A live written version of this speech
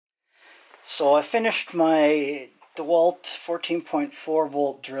So I finished my DeWalt 14.4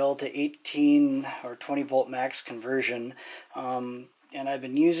 volt drill to 18 or 20 volt max conversion, and I've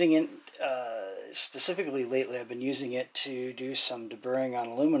been using it specifically lately. I've been using it to do some deburring on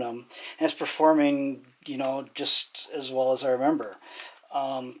aluminum, and it's performing, you know, just as well as I remember.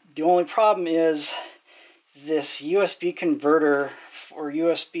 The only problem is this USB converter or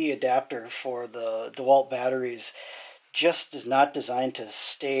USB adapter for the DeWalt batteries just is not designed to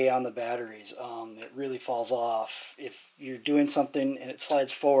stay on the batteries. It really falls off. If you're doing something and it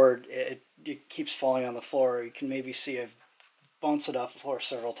slides forward, it keeps falling on the floor. You can maybe see I've bounced it off the floor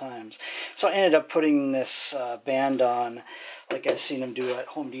several times. So I ended up putting this band on like I've seen them do at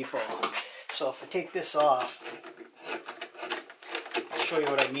Home Depot. So if I take this off, I'll show you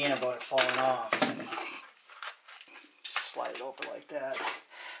what I mean about it falling off. Just slide it over like that.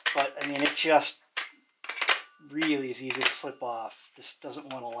 But I mean, it just really is easy to slip off. This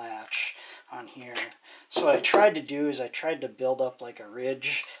doesn't want to latch on here. So what I tried to do is I tried to build up like a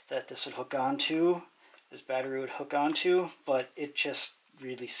ridge that this would hook onto, this battery would hook onto, but it just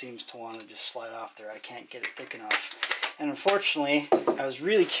really seems to want to just slide off there. I can't get it thick enough. And unfortunately, I was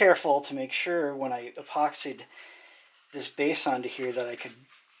really careful to make sure when I epoxied this base onto here that I could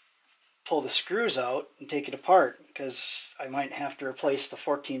pull the screws out and take it apart, because I might have to replace the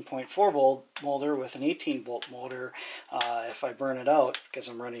 14.4 volt motor with an 18 volt motor if I burn it out, because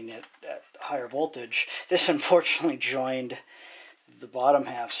I'm running it at higher voltage. This unfortunately joined the bottom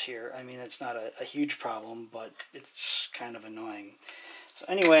halves here. I mean, it's not a huge problem, but it's kind of annoying. So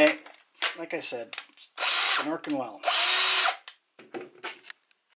anyway, like I said, it's been working well.